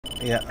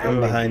Yeah, I'm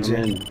behind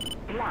you.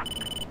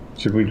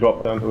 Should we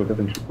drop down to a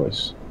different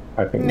place?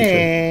 I think we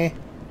should.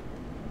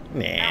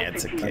 Nah,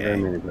 it's okay.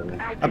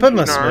 I put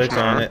my smoke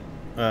on it.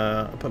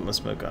 I put my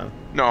smoke on.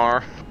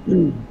 Nar.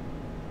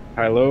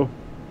 High low.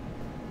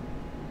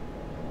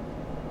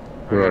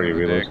 Where are you,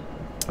 reload?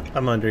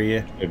 I'm under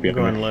you. Maybe I'm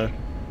going low.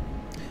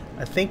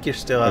 I think you're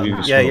still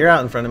out. Yeah, you're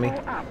out in front of me.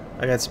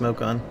 I got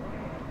smoke on.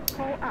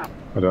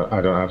 I don't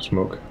have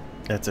smoke.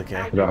 That's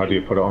okay. How do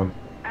you put it on?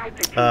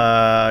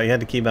 You had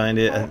to key bind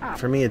it.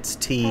 For me, it's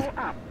T.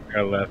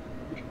 Go left.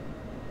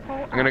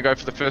 I'm gonna go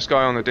for the first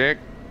guy on the deck.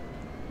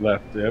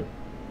 Left, yep.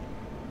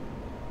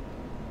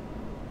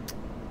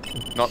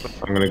 Not the,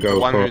 I'm gonna go the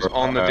one for, who's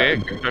on the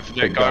deck. Go for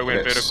that guy who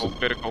went Bandits.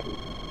 vertical.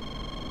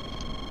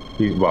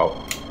 He's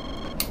well.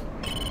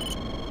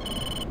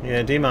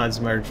 Yeah, D-Mod's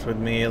merged with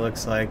me, it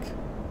looks like.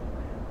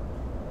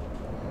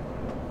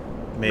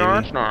 Maybe.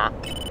 Nar.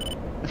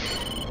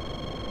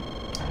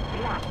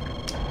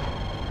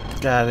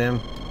 Got him.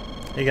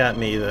 He got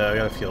me, though. I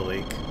got a fuel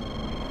leak.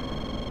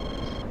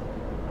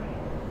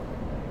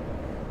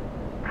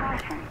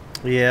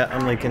 Yeah,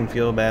 I'm leaking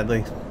fuel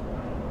badly.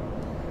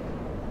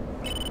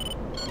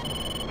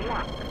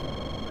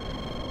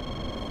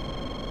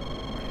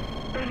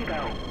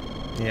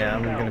 Yeah,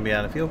 I'm gonna be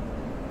out of fuel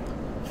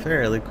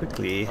fairly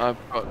quickly. I've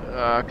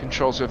got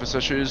control surface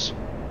issues.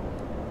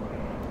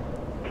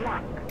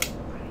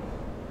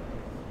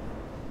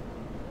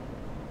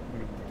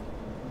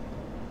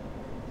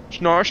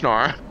 Snore.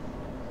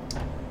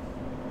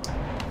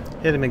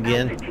 Hit him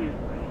again.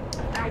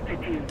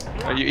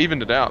 You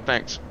evened it out,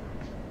 thanks.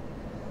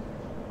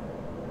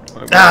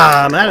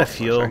 Ah, I'm out of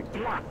fuel.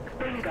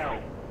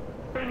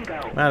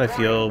 I'm out of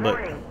fuel, but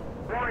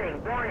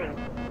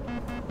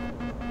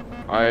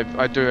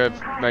I do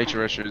have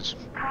major issues.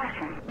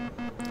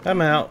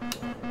 I'm out.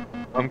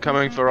 I'm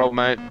coming for old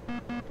mate.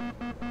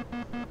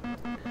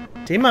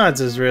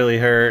 T-Mods is really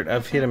hurt.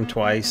 I've hit him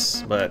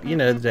twice, but you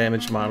know the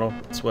damage model.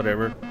 It's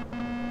whatever.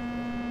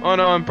 Oh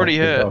no, I'm pretty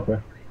hit. Okay.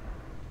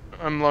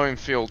 I'm low in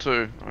fuel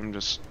too. I'm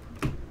just...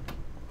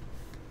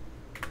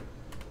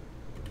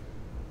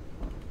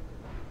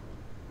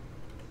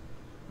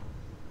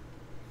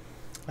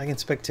 I can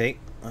spectate.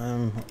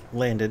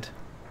 Landed.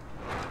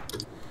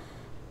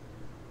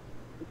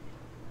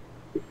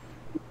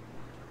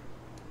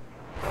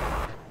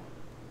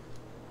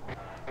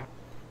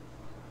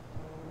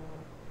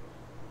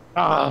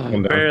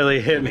 Oh,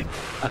 barely hit me.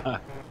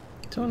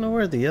 Don't know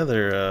where the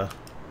other,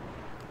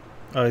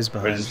 oh, he's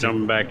behind. We're just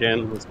jumping back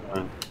in. What's going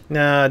on?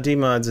 Nah,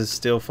 D-Mods is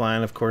still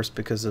flying, of course,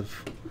 because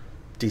of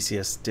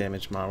DCS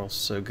damage models.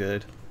 So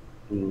good.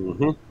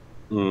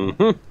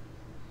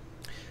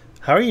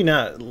 How are you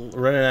not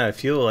running out of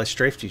fuel? I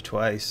strafed you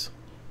twice.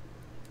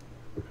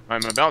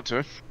 I'm about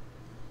to.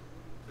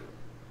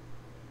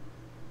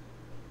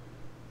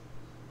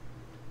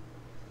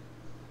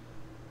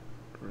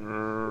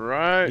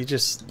 Right. You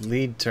just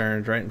lead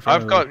turned right in front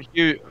I've of got me.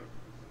 huge...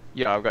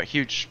 Yeah, I've got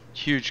huge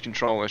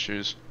control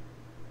issues.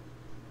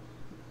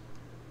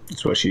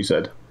 That's what she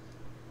said.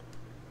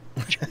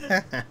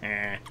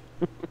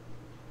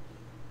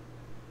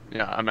 Yeah,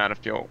 I'm out of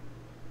fuel.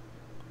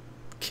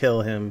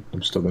 Kill him.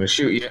 I'm still gonna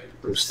shoot you.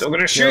 I'm still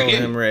gonna Kill shoot you.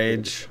 him,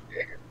 Rage.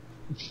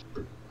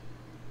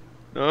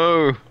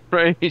 No,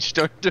 Rage,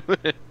 don't do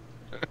it.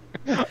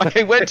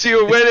 I went to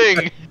your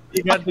wedding.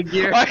 You got the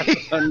gear. I'm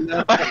Oh,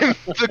 no.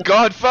 the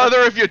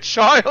godfather of your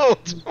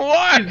child.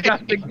 Why? You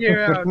got the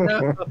gear out.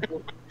 No.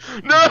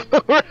 No,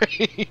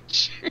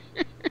 Rage.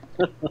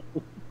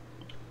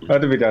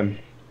 What have we done?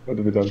 What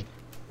have we done?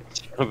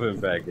 Jumping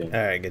back in.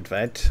 Alright, good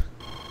fight.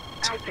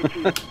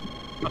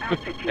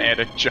 Bad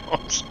at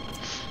jobs.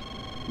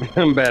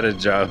 I'm bad at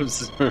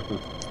jobs.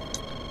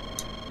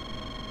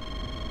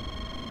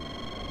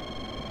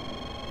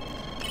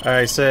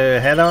 Alright, so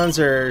head-ons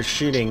are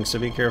shooting, so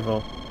be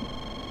careful.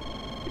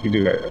 You can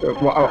do that.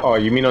 Oh,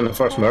 you mean on the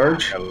first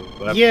merge?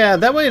 Yeah,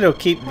 that way it'll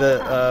keep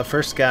the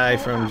first guy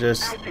from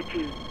just...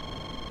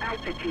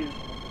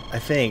 I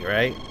think,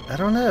 right? I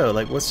don't know.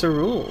 Like, what's the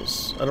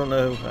rules? I don't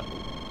know.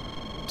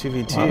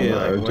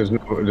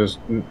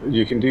 2v2.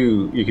 You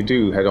can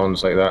do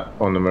head-ons like that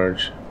on the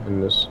merge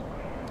in this.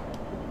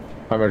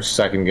 I merged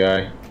second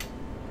guy,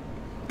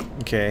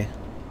 Okay.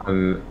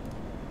 and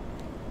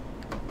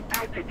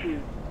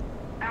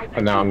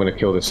now I'm gonna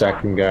kill the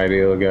second guy,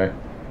 the other guy.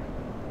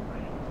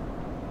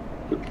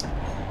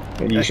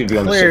 You should be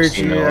on the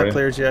 16 now, I right?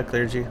 cleared you, I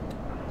cleared you.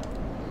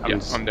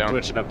 Yes, I'm down.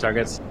 Switching up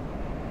targets.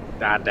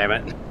 God damn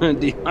it.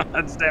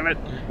 D-Mods, damn it.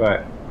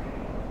 Right.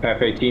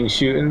 F-18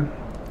 shooting.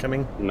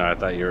 Coming. No, I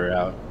thought you were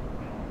out.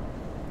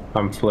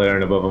 I'm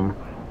flaring above him.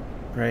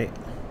 Right.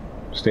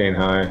 Staying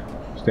high.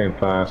 Staying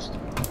fast.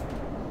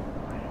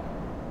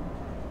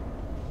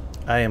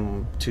 I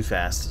am too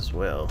fast as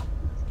well.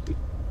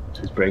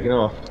 He's breaking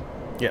off.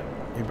 Yep,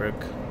 he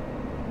broke.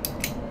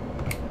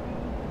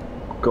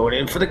 Going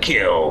in for the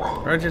kill.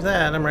 Roger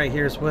that, I'm right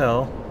here as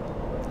well.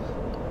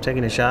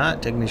 Taking a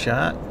shot, taking a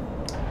shot.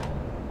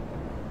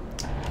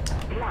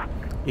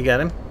 You got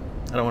him?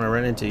 I don't want to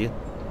run into you.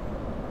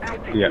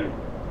 Yeah.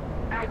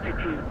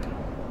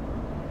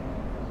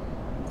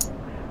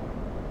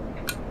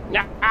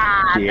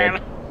 Ah, Yeah. damn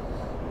it.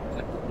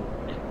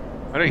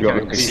 I don't You got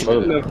think me I slow.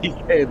 No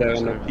PK though,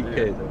 no Over PK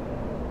there.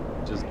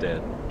 though. Just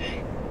dead.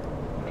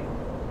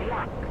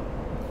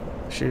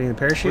 Shooting the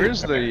parachute.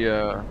 Where's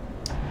the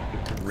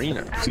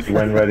arena?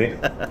 When ready.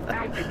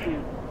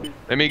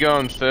 Let me go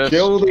on first.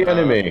 Kill the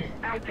enemy.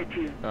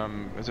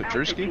 Is it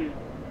Drewski?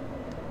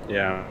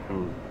 Yeah.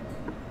 I'm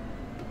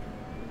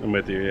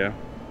with you, yeah.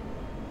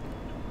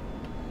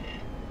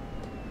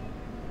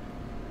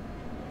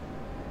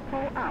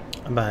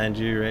 I'm behind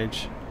you,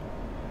 Rage.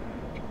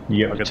 I'll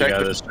Yep. get Check the guy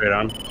the- that's straight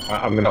on.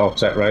 I'm gonna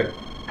offset right.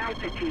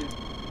 Altitude.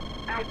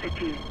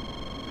 Altitude.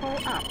 Pull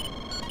up.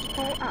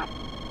 Pull up.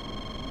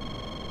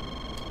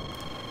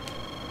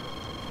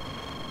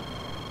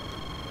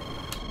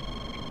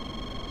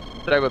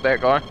 Stay with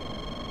that guy.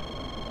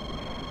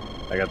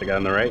 I got the guy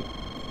on the right.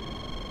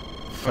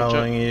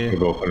 Following We're you.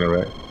 both on the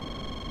right.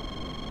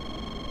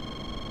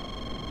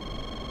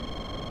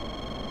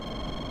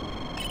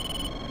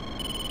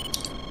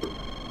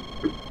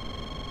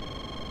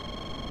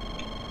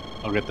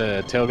 I'll get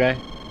the tail guy.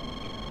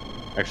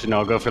 Actually, no,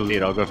 I'll go for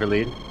lead. I'll go for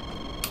lead.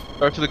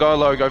 Go for the guy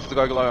low. Go for the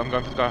guy low. I'm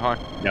going for the guy high.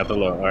 Got the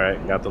low.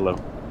 Alright, got the low.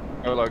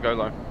 Go low. Go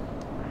low.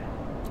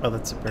 Oh,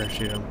 that's a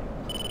parachute.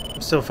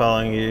 I'm still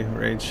following you,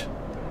 Rage.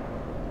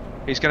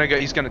 He's gonna go.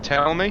 He's gonna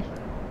tell me,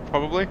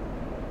 probably.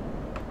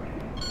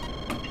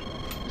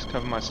 Just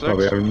cover my sticks.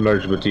 Probably I've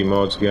merged with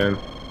T-mods again.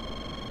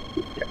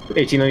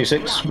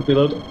 1896,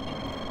 reload.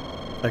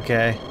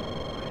 Okay.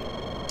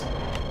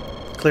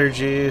 Cleared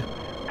you.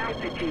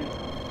 Altitude.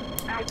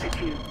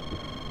 Altitude.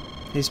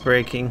 He's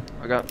braking.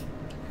 I got.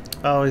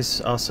 Oh,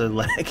 he's also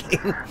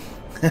lagging.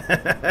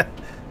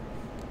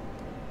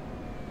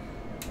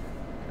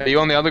 Are you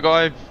on the other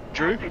guy,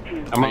 Drew?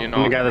 Altitude. I'm No, on you're the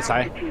not. guy that's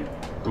high. Altitude.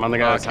 I'm on the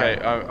guy that's Okay,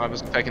 high. I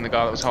was taking the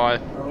guy that was high.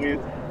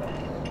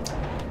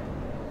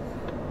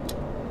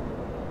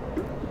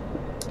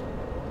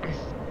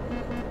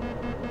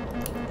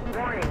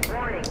 Warning.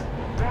 Warning.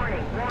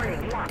 Warning.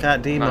 Warning. Lock.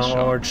 Got Nice shot.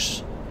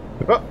 demolished.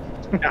 Oh,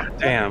 God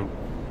damn.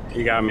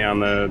 You got me on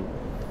the...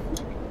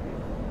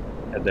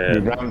 At we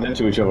the... rammed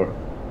into each other.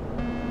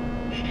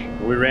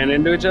 We ran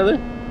into each other?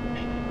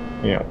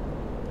 Yeah.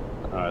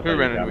 Oh, I thought Who you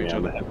ran got into me each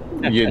on other?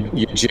 the-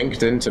 You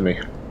jinked into me.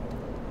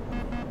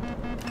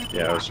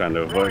 Yeah, I was trying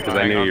to avoid because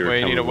I Hang knew on, you were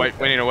we need to coming. wait.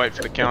 We need to wait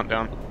for the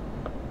countdown.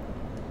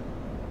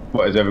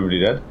 What, is everybody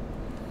dead?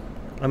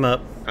 I'm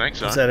up. I think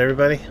so. Is that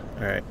everybody?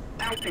 Alright.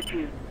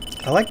 Altitude.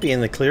 I like being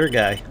the clear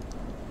guy.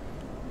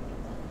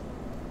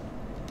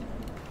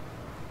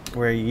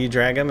 Where you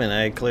drag him and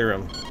I clear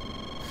him.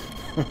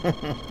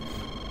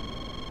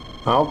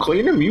 I'll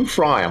clean him, you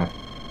fry him.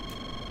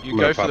 You I'm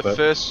go gonna for pop the up.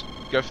 first.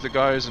 Go for the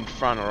guy who's in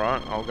front. All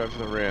right. I'll go for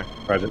the rear.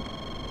 Roger.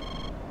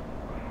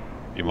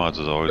 E-mods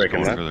is always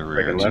Breaking going left, for the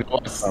breaking rear.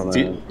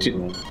 left.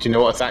 Do you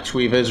know what a thatch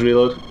weave is,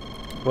 reload?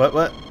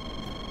 What?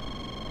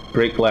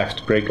 Break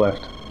left, break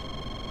left.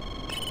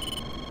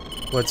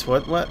 What's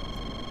what?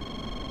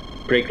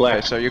 Break Okay,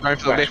 left. so you're going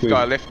for the Thatch left weave.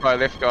 guy. Left guy.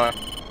 Left guy.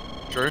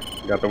 Drew.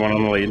 Got the one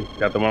on the lead.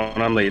 Got the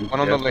one on lead. One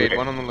on Yeah. the lead. okay.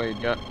 One on the lead.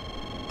 Yeah.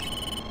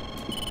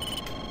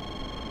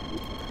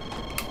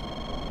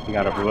 You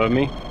got up above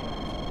me.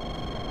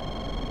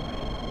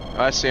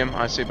 I see him.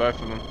 I see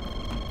both of them.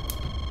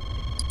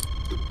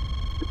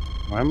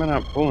 Why am I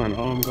not pulling?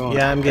 Oh, I'm going.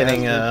 Yeah, I'm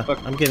getting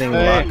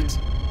Hey. locked.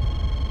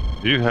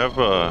 Do you have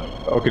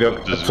Okay,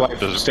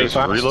 does stay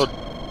fast. reload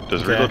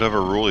does Okay. reload have a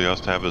rule he has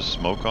to have his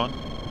smoke on?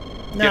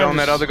 No, Get on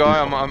that just- other guy.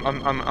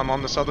 I'm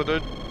on this other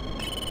dude.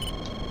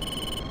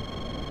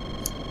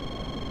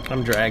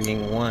 I'm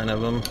dragging one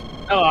of them.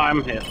 Oh,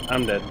 I'm hit.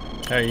 I'm dead.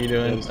 How are you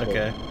doing? Yes, sir.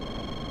 Okay.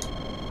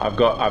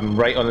 I'm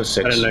right on the I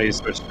 6. didn't know you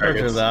switched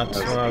Roger targets. that. I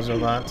was- Roger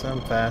that.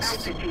 I'm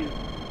fast. Altitude.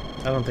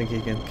 I don't think he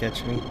can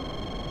catch me.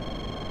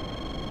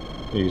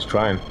 He's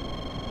trying.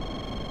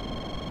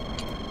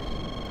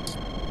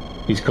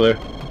 He's clear.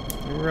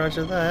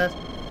 Roger that.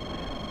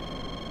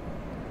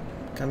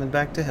 Coming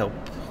back to help.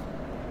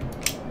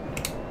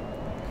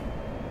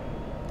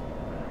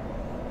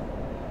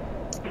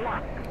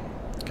 Lock.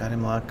 Got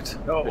him locked.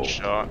 Oh, Good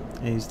shot.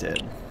 He's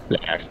dead.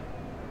 Yeah.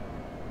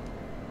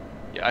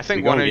 Yeah, I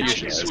think We're one gonna of you get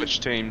should you guys. switch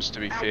teams. To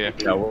be fair,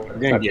 yeah, we're I gonna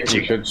think get we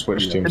you. should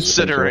switch teams.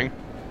 considering.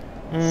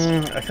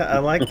 I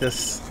like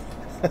this.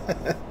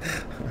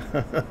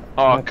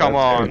 Oh come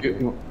on.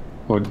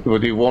 We'll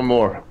do one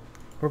more.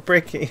 We're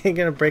breaking. You're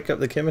gonna break up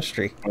the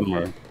chemistry. One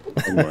more.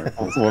 One more.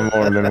 One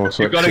more and then we'll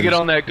switch You've got to get teams.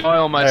 on that guy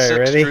on my Alright, six,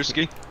 ready?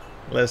 Drewski.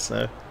 Let's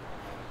know.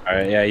 All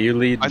right, yeah, you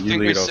lead. I you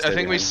think lead, we. I'll stay I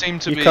think we behind. seem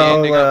to You be call,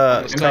 ending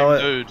up on the call same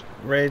it- dude.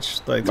 Rage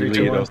like You 3,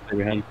 2, lead, I'll 1. stay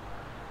behind.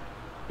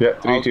 Yeah,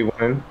 3, 2,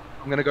 1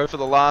 I'm gonna go for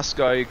the last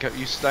guy.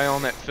 You stay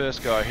on that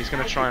first guy. He's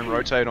gonna try and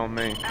rotate on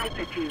me.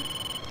 Altitude.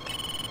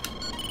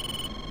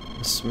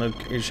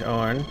 Smoke is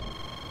on. in.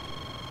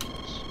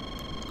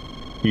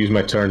 Use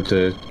my turn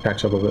to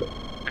catch up a bit.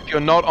 If you're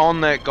not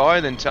on that guy,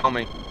 then tell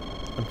me.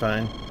 I'm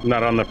fine.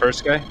 Not on the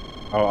first guy.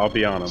 I'll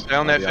be on him. Stay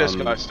on I'll that be first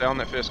on- guy. Stay on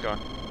that first guy.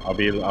 I'll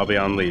be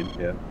on lead.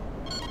 Yeah.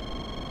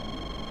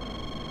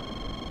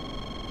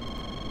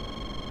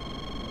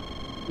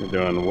 We're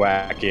doing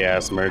wacky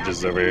ass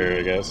merges over here,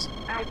 I guess.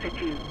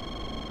 Altitude.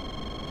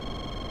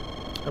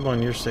 I'm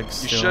on your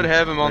 6. You still, should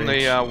have him on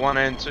Rage. the 1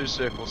 and 2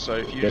 circle, so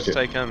if you Gotcha. just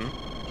take him.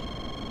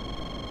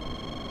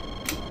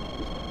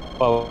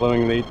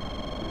 Following lead.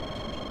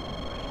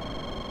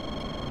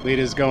 Lead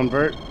is going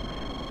vert.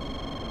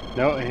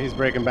 No, he's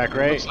breaking back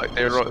right. Looks like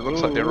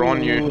they're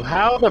on you. Ooh,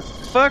 how the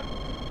fuck?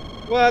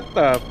 What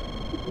the?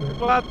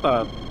 What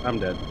the? I'm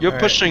dead. You're All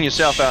right, pushing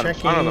yourself out in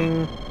front of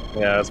them.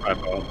 checking. Yeah, that's my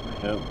fault.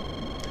 Yep.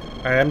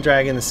 Alright, I'm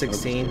dragging the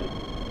 16.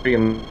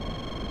 Freaking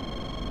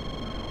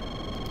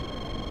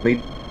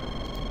lead.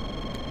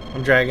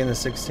 I'm dragging the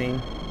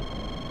 16.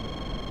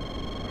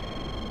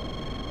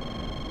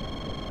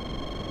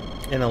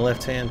 In a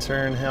left-hand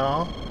turn,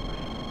 hell.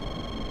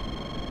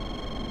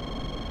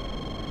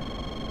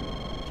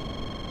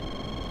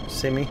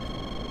 See me?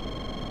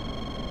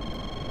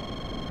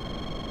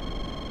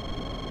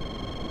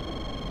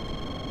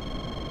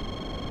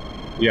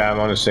 Yeah, I'm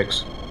on a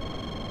 6.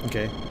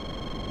 Okay.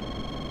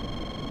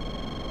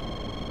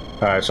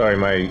 Sorry,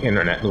 my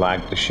internet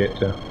lagged the shit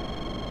too.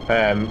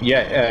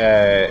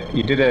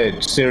 You did a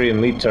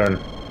Syrian lead turn,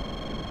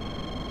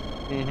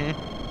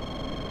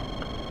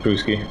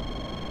 Brewski.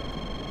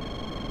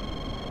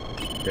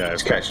 Yeah,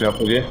 It's catching up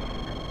with you.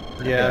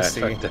 Yeah, I I see.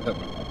 fucked up.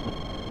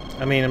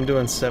 I mean, I'm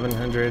doing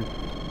 700.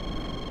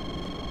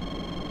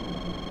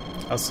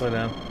 I'll slow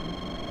down.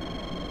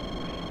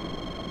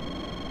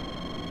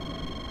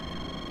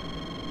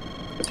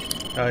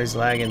 Oh, he's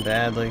lagging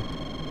badly.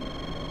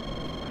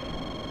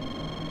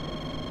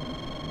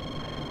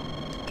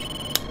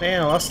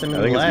 Man, I lost him I in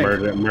the think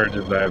lag. it's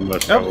merges I have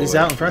most Oh, trouble he's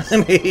with. out in front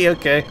of me.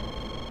 Okay.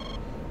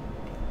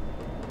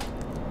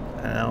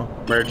 Ow.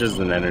 Merges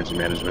and energy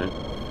management.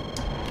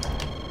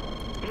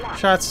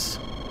 Shots.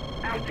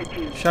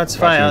 Altitude. Shots Watching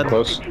fired.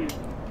 close. Altitude.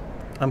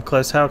 I'm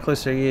close. How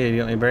close are you? Do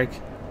you want me to break?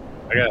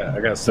 I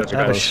got such I a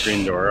have a close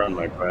screen door on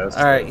my quest.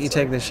 Alright, it's you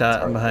take the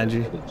shot. I'm behind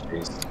you.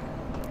 Jeez.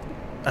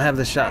 I have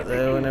the shot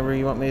though. Whenever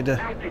you want me to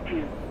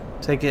Altitude.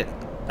 take it,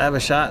 I have a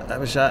shot. I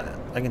have a shot.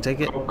 I can take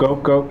it. Go,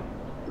 go.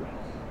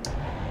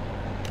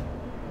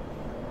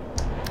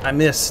 I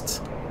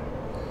missed.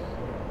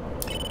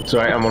 It's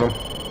alright, I'm on him.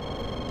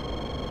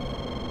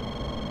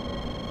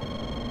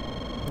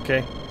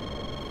 Okay.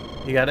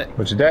 You got it.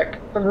 What's your deck?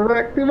 What's your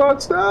deck?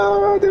 Demots!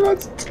 No!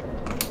 Demots!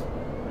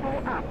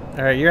 Pull up.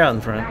 All right, you're out in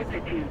front.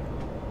 Altitude.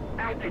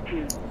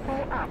 Altitude.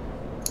 Pull up.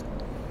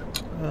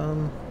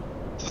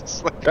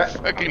 It's like That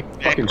fucking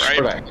fucking neck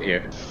short rape. act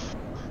here.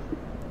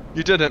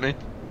 You did hit me.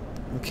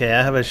 Okay,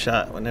 I have a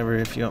shot. Whenever,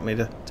 if you want me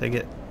to take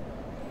it,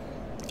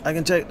 I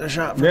can take the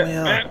shot from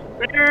you.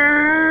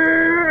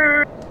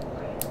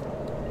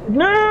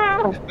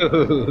 No!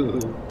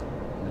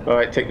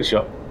 Alright, take the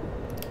shot.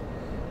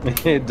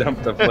 He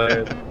dumped the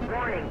flare.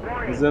 Warning.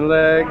 Warning. He's in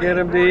lag. Get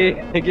him, D.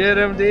 Get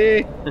him,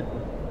 D.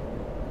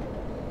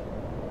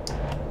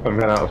 I've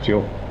run out of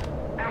fuel.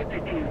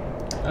 Altitude.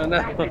 Oh no.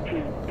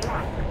 Altitude.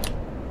 Block.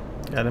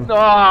 Got him. Oh,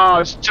 I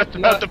was just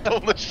about to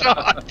pull the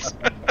shot.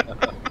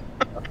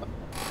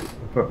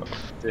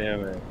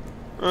 Damn it.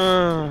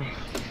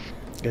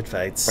 Good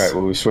fights. Alright,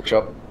 will we switch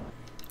up?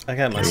 I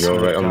got my There you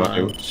go, right on smoke that on,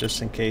 hill.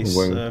 just in case,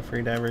 Wing.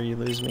 freediver, you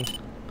lose me.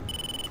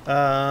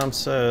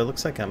 So it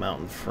looks like I'm out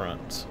in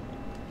front.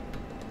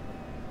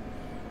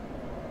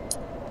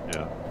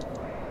 Yeah.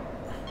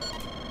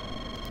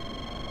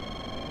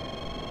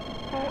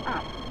 Pull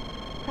up.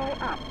 Pull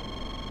up.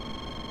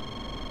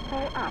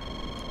 Pull up.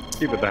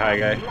 Keep it the high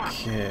guy.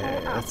 Okay,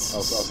 that's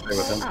I'll stay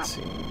with him.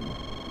 16.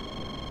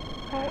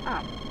 Pull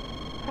up.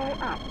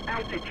 Pull up.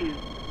 Altitude.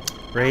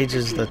 Rage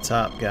is the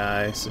top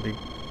guy, so be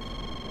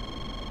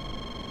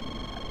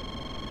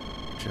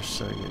just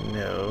so you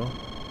know.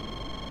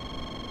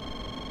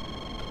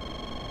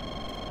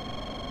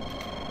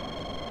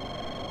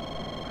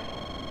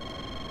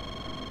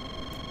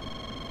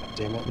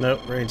 Damn it.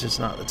 Nope, Rage is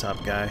not the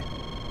top guy.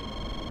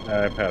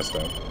 I passed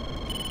out.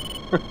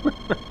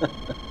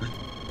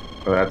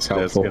 Oh, that's That's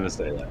helpful. gonna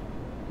say that.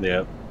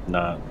 Yep.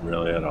 Not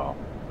really at all.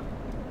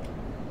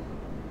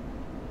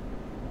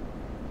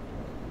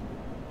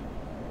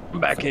 I'm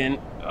back in.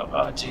 Oh,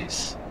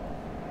 jeez.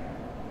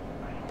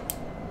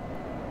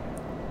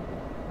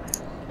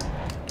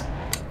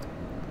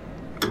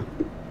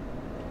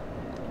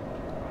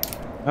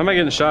 How am I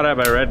getting shot at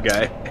by red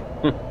guy?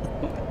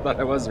 Thought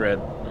I was red.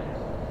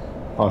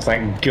 Oh,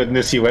 thank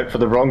goodness you went for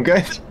the wrong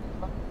guy.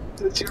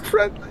 It's your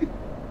friendly.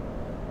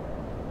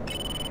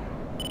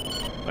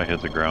 I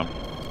hit the ground.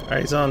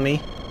 Alright, he's on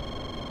me.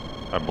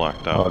 I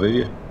blacked Oh, out. did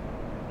you?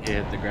 He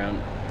hit the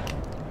ground.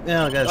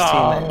 Yeah, I got his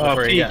teammate Oh,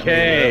 before he got me.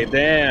 PK! though.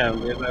 Damn,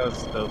 dude, that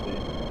was filthy.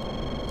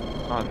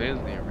 Oh, there's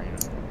the arena.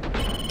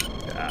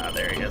 Ah,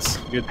 there he is.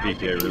 Good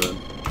PK, Ruin.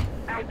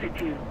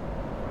 Altitude.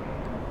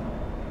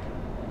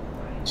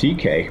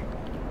 TK.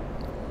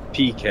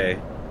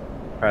 PK.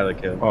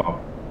 Pilot kill. Oh.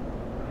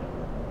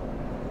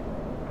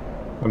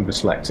 I'm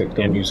dyslexic,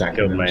 don't use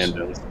Killed my acronyms.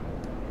 engines.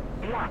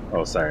 Block.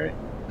 Oh, sorry.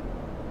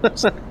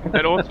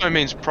 It also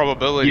means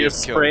probability You of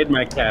kill. sprayed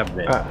my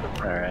cabinet. Ah.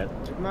 Alright.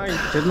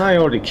 Didn't I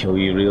already kill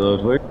you,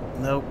 Reload? Wait.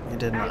 Nope, you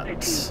did not.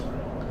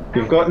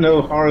 You've got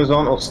no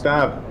horizontal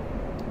stab.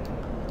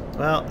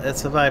 Well,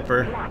 it's a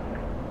Viper. Block.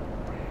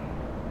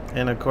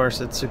 And of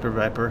course, it's Super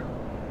Viper.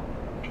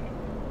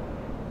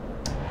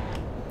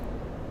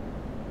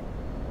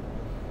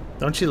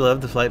 Don't you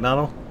love the flight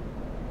model?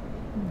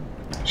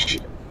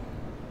 Shit.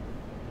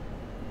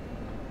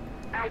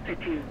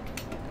 Altitude.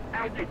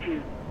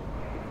 Altitude.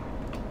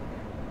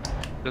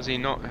 Does he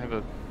not have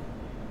a...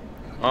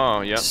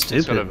 Oh, yeah. Stupid,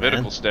 He's got a man.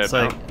 vertical stab It's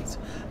now.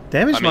 like,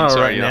 damage I mean, model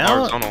sorry, right the now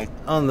horizontal.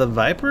 on the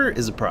Viper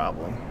is a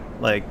problem.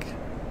 Like,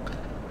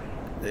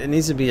 it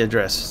needs to be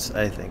addressed,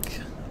 I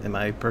think, in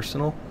my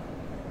personal,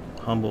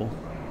 humble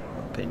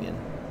opinion.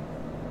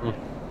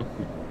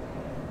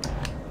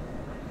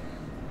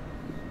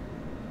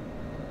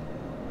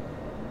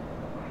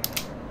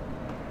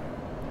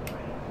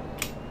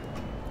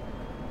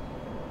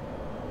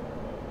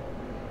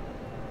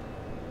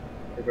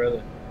 Hey,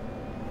 brother.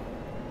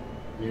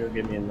 Can you go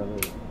get me another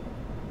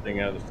thing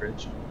out of the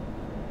fridge?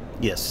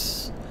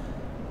 Yes.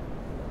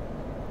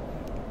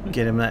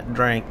 Get him that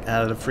drink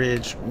out of the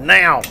fridge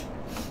now!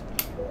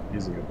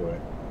 He's a good boy.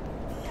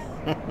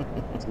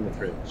 It's in the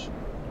fridge.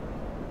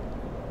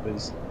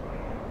 Please.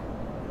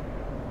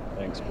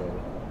 Thanks,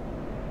 brother.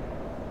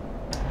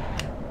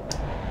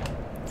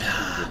 He's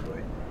a good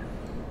boy.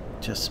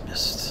 Just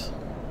missed.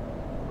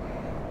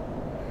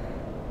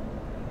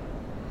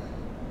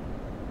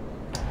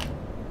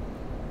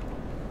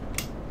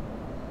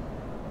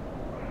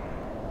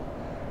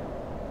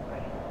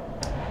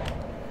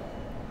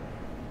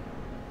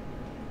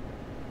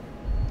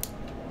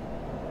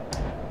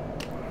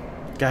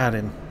 Got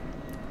him.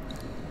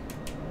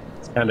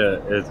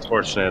 It's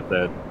fortunate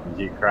that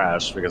he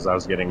crashed because I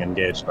was getting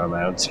engaged by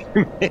my own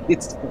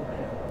teammates.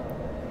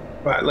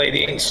 That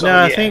lady ain't so No,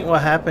 I yet. think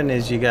what happened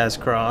is you guys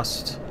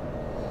crossed.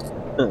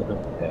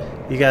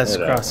 Yeah. You guys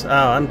Yeah. crossed. Oh,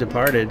 I'm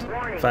departed.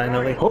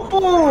 Finally.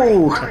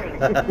 Oh!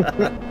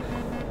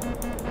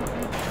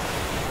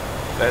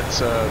 That's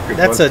good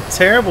That's one. a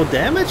terrible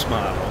damage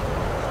model.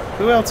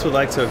 Who else would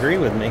like to agree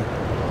with me?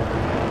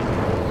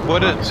 How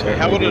would it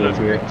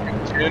Certainly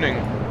affect turning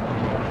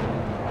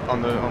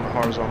on the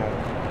horizontal?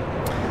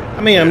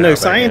 I mean, I'm Yeah, no but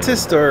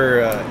scientist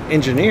or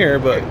engineer,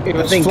 but It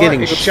I was think flat-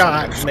 getting it was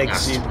shot fast,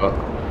 makes you. but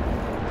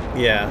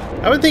Yeah,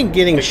 I would think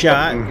getting Pick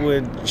shot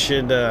up-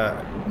 should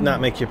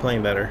not make your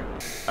plane better.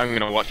 I'm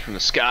gonna watch from the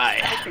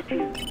sky. All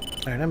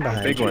right, I'm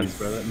behind Big you. ones,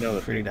 brother. No,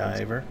 the Free big ones.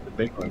 diver. The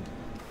big one.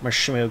 My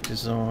smoke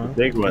is on. The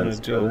big I'm ones,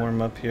 gonna do a brother.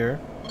 warm up here.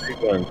 Big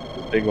one.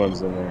 The big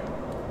ones in there.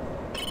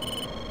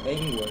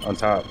 On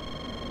top.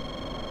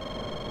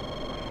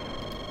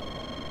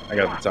 I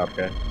got the top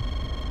guy.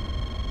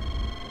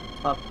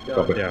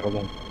 Copy. Yeah, hold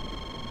on.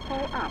 Pull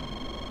up.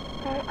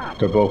 Pull up.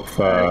 They're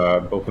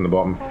both in the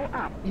bottom. Pull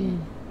up.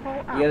 Pull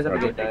up. You guys have a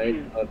good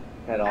Altitude. night. I'll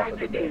head off of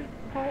the day. Altitude.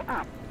 Pull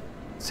up.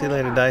 See you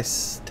later,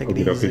 Dice. Take it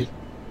Okie dokie. easy.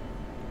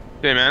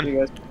 Hey, man. You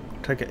guys,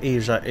 Take it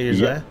easy,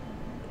 easy. Yeah.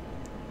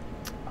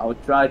 I will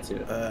try to.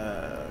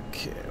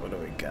 Okay, what do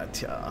we got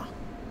here?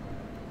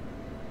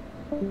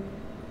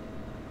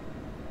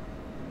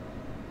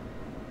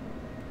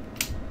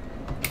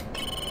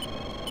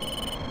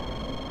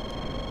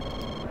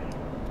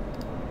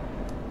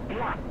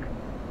 Block.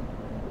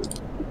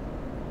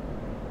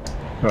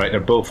 Alright, they're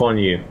both on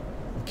you.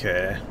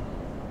 Okay.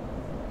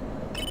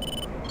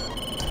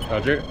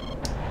 Roger.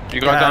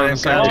 You got down on the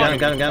Got same him,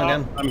 team. got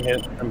him. I'm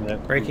hit. I'm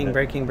hit. Breaking.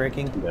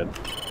 I'm dead.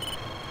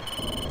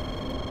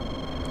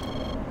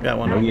 Got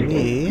one on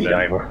me.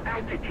 Diver.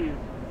 Altitude.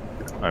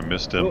 I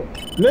missed him.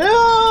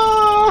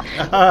 No!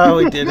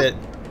 Oh, we did it.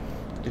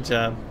 Good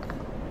job.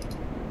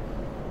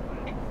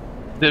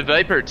 The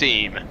Viper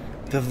team.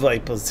 The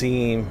Viper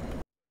team.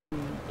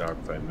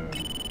 Dogfight mode.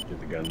 Get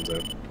the guns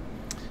out.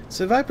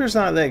 So Viper's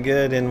not that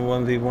good in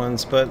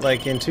 1v1s, but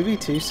like in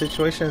 2v2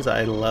 situations,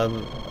 I love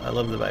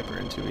the Viper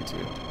in 2v2.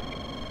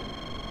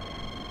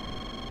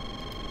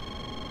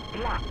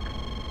 Block.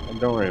 And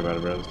don't worry about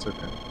it, brother. It's okay.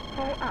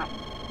 Pull up.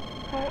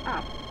 Pull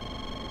up.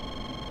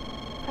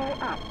 Pull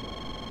up.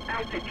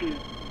 Altitude.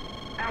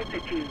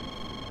 Altitude.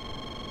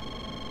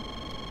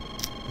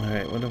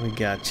 Alright, what do we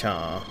got,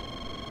 Cha?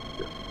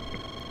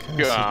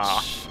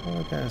 Gah.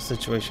 What kind of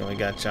situation we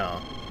got, Cha?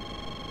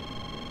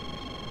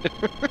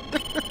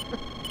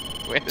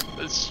 Where did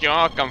the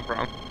shaw come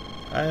from?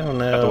 I don't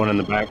Got the one know. in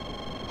the back.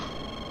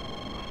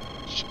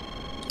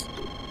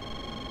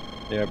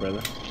 Yeah,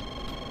 brother.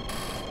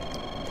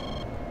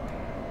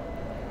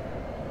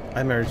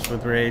 I merged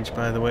with Rage,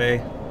 by the way.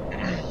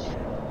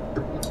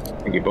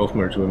 I think you both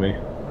merged with me.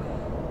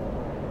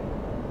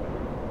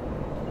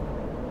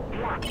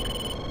 Block.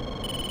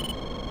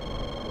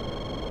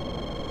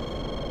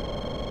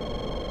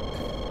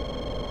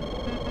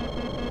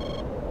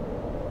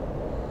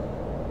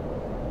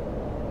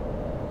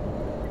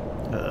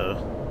 Uh-oh.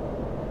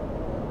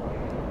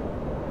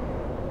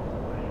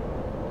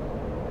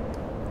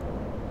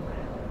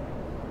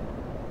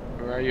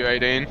 Where are you,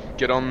 18?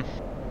 Get on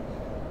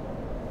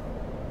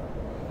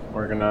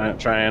Working on it.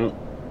 Trying.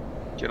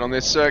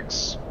 this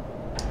 6.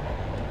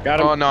 Got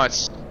him. Oh,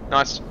 nice.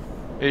 Nice.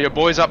 Yeah, your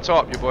boy's up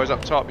top. Your boy's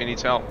up top. He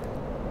needs help.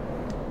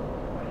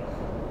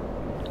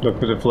 Look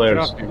for the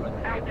flares.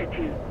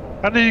 Altitude.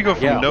 How did you go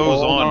from Yeah, nose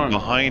hold on on.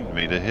 behind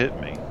me to hit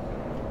me?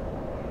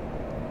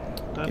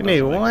 Give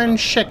me 1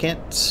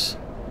 second.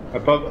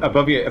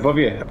 Above you, above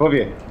you, above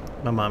you.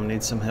 My mom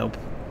needs some help.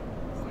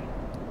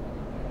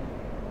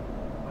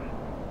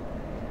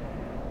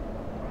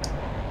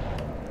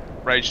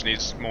 Rage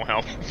needs more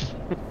help.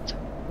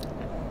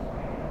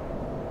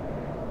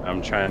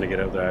 I'm trying to get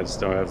up there. I just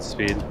don't have the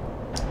speed.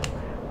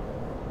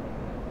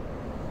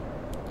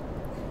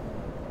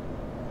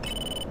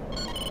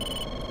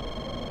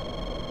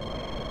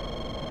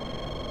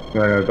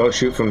 No, don't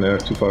shoot from there.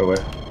 Too far away.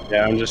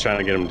 Yeah, I'm just trying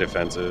to get him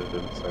defensive.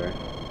 Sorry.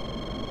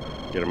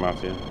 Get him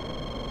off you.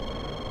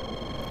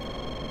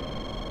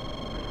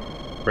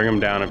 Bring him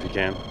down if you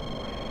can.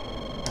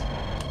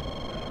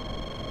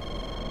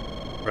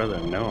 Brother,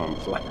 no, I'm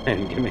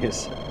flying. Give me a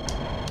sec.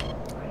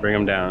 Bring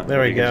him down.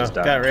 There we You can go. just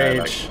die. Got Die, rage.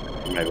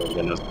 like, you might be able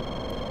to get us.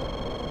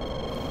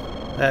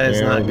 That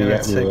is not we gonna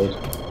got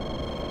take.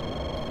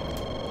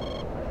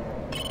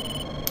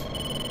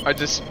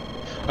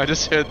 I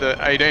just heard the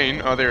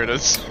 18. Oh, there it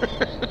is.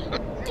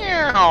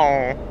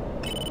 Meow.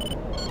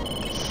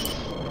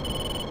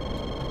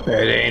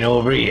 It ain't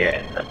over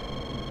yet.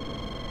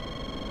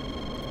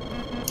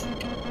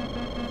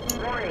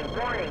 Warning,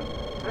 warning,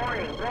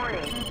 warning,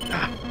 warning.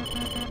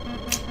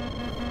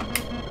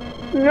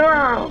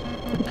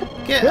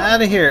 Get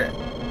out of here,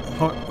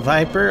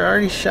 Viper! I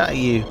already shot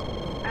you.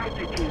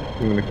 Altitude,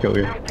 I'm gonna kill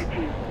you. altitude.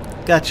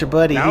 Got your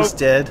buddy. Nope. He's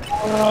dead.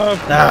 Oh,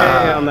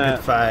 Ah, on good that.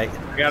 fight.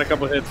 I got a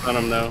couple hits on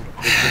him though.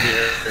 This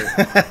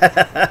could be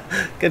hurt.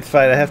 Good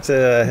fight. I have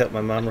to help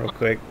my mom real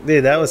quick.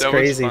 Dude, that was That was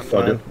crazy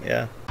fun. fun.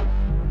 Yeah.